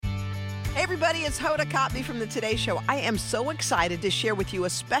Hey everybody, it's Hoda Kotb from the Today Show. I am so excited to share with you a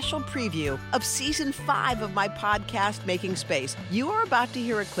special preview of Season 5 of my podcast, Making Space. You are about to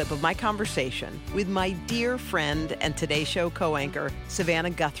hear a clip of my conversation with my dear friend and Today Show co-anchor,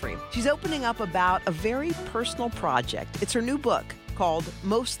 Savannah Guthrie. She's opening up about a very personal project. It's her new book called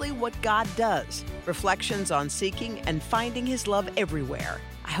Mostly What God Does, Reflections on Seeking and Finding His Love Everywhere.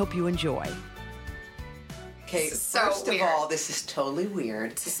 I hope you enjoy. Okay, first of all, this is totally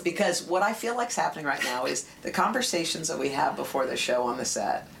weird because what I feel like's happening right now is the conversations that we have before the show on the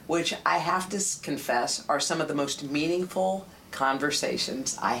set, which I have to confess are some of the most meaningful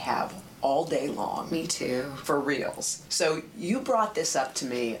conversations I have all day long. Me too. For reals. So you brought this up to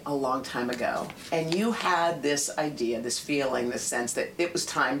me a long time ago, and you had this idea, this feeling, this sense that it was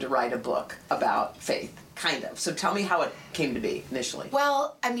time to write a book about faith. Kind of. So tell me how it came to be initially.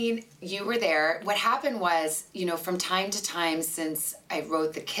 Well, I mean, you were there. What happened was, from time to time since I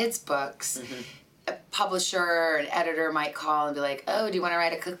wrote the kids' books, a publisher or an editor might call and be like, oh, do you want to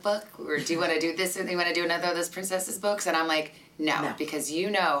write a cookbook? Or do you want to do this? Or do you want to do another of those princesses books? And I'm like, no. Because you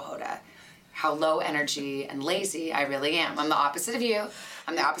know, Hoda, how low energy and lazy I really am. I'm the opposite of you.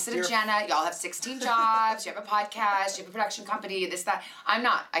 I'm the opposite of Jenna. Y'all have 16 jobs. You have a podcast. You have a production company. This, that. I'm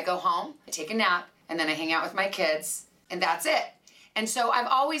not. I go home. I take a nap. And then I hang out with my kids, and that's it. And so I've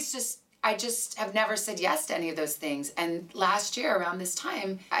always I just have never said yes to any of those things. And last year around this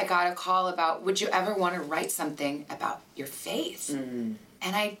time, I got a call about, would you ever want to write something about your faith? And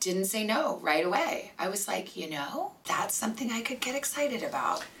I didn't say no right away. I was like, that's something I could get excited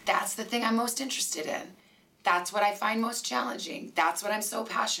about. That's the thing I'm most interested in. That's what I find most challenging. That's what I'm so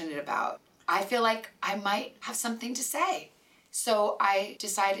passionate about. I feel like I might have something to say. So I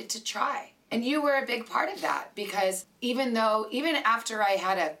decided to try. And you were a big part of that because even after I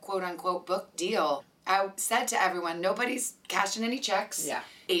had a quote unquote book deal, I said to everyone, nobody's cashing any checks. Yeah.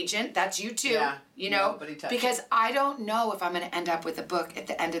 Agent, that's you too. Yeah. Nobody touched because it. I don't know if I'm going to end up with a book at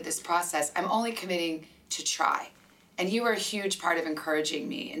the end of this process. I'm only committing to try. And you were a huge part of encouraging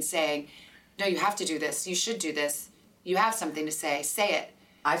me and saying, no, you have to do this. You should do this. You have something to say. Say it.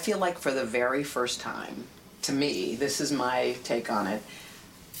 I feel like for the very first time, to me, this is my take on it,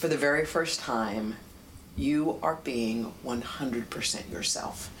 for the very first time, you are being 100%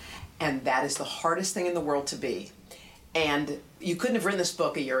 yourself. And that is the hardest thing in the world to be. And you couldn't have written this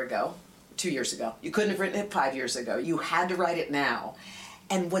book a year ago, 2 years ago. You couldn't have written it 5 years ago. You had to write it now.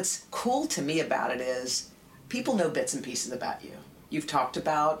 And what's cool to me about it is people know bits and pieces about you. You've talked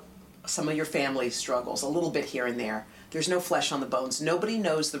about some of your family struggles, a little bit here and there. There's no flesh on the bones. Nobody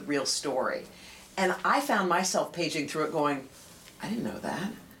knows the real story. And I found myself paging through it going, I didn't know that.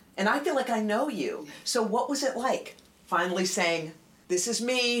 And I feel like I know you. So what was it like finally saying, this is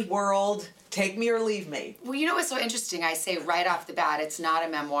me, world, take me or leave me? Well, what's so interesting? I say right off the bat, it's not a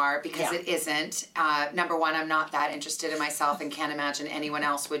memoir because it isn't. Number one, I'm not that interested in myself and can't imagine anyone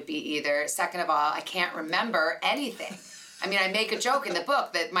else would be either. Second of all, I can't remember anything. I mean, I make a joke in the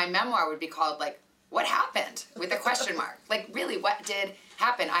book that my memoir would be called, like, what happened? With a question mark. Like, really, what did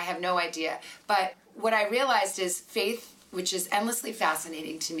happen? I have no idea. But what I realized is faith, which is endlessly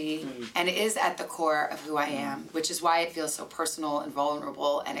fascinating to me, and it is at the core of who I am, which is why it feels so personal and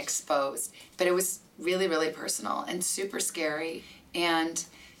vulnerable and exposed. But it was really, really personal and super scary. And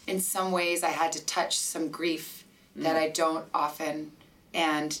in some ways, I had to touch some grief that I don't often,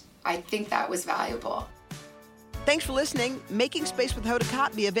 and I think that was valuable. Thanks for listening. Making Space with Hoda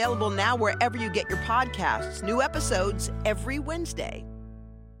Kotb available now wherever you get your podcasts. New episodes every Wednesday.